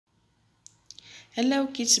Hello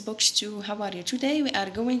Kids Box 2, how are you? Today we are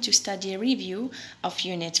going to study a review of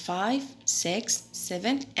Unit 5, 6,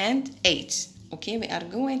 7 and 8. Okay, we are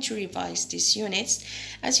going to revise these units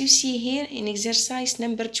as you see here in exercise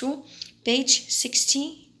number 2, page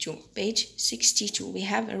 62. Page 62, we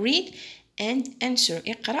have read and answer.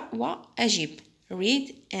 اقرأ وأجب.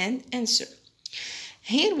 Read and answer.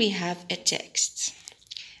 Here we have a text.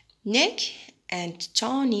 Nick and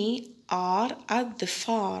Tony are at the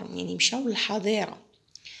farm. يعني مشاو للحظيرة.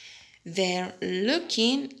 They're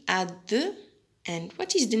looking at the and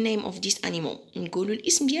what is the name of this animal? نقولوا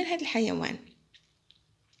الاسم ديال هذا الحيوان.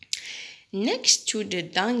 Next to the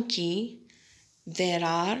donkey there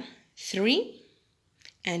are 3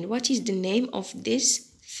 and what is the name of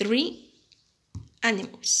these 3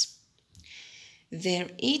 animals?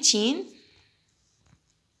 They're eating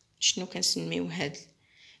شنو كنسميو هاد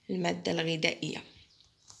المادة الغذائية.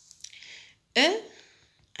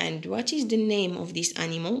 And what is the name of this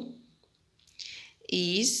animal?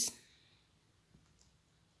 Is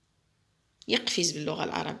يقفز باللغة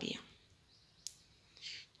العربية.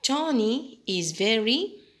 Tony is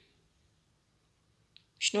very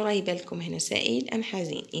شنو راه يبان لكم هنا سعيد أم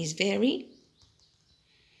حزين؟ Is very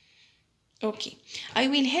okay. I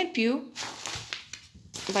will help you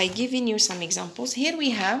by giving you some examples. Here we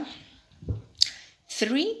have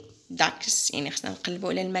 3 ducks. يعني خصنا نقلبوا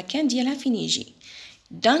على المكان ديالها فين يجي.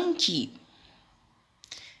 Donkey,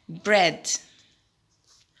 bread,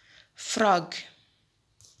 frog,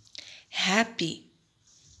 happy,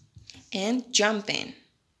 and jumping.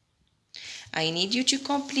 I need you to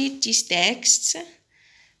complete this text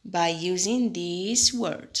by using this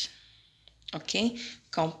word. Okay,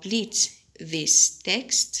 complete this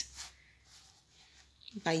text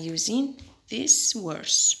by using these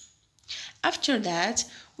words. After that,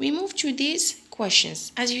 we move to these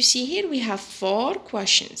questions. As you see here, we have 4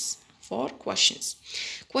 questions. 4 questions.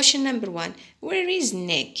 Question number 1. Where is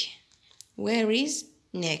Nick? Where is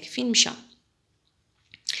Nick? فين مشى?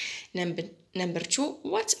 Number 2.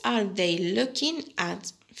 What are they looking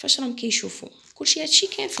at? فاش راهم كيشوفوا؟ كلشي هادشي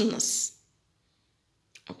كاين في النص.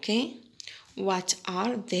 Okay. What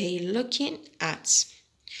are they looking at?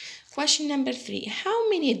 Question number 3. How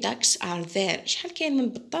many ducks are there? شحال كاين من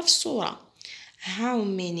بطة في الصورة؟ How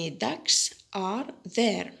many ducks are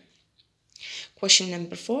there? Question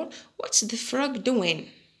number 4. What's the frog doing?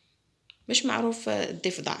 مش معروف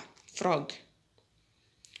الضفدع. Frog.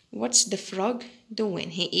 What's the frog doing?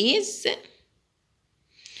 He is...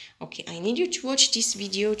 Okay, I need you to watch this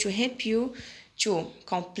video to help you to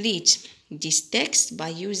complete this text by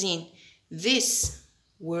using these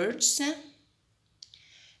words.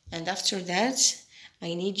 And after that,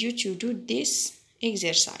 I need you to do this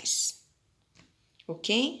exercise.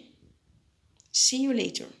 Okay? See you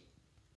later.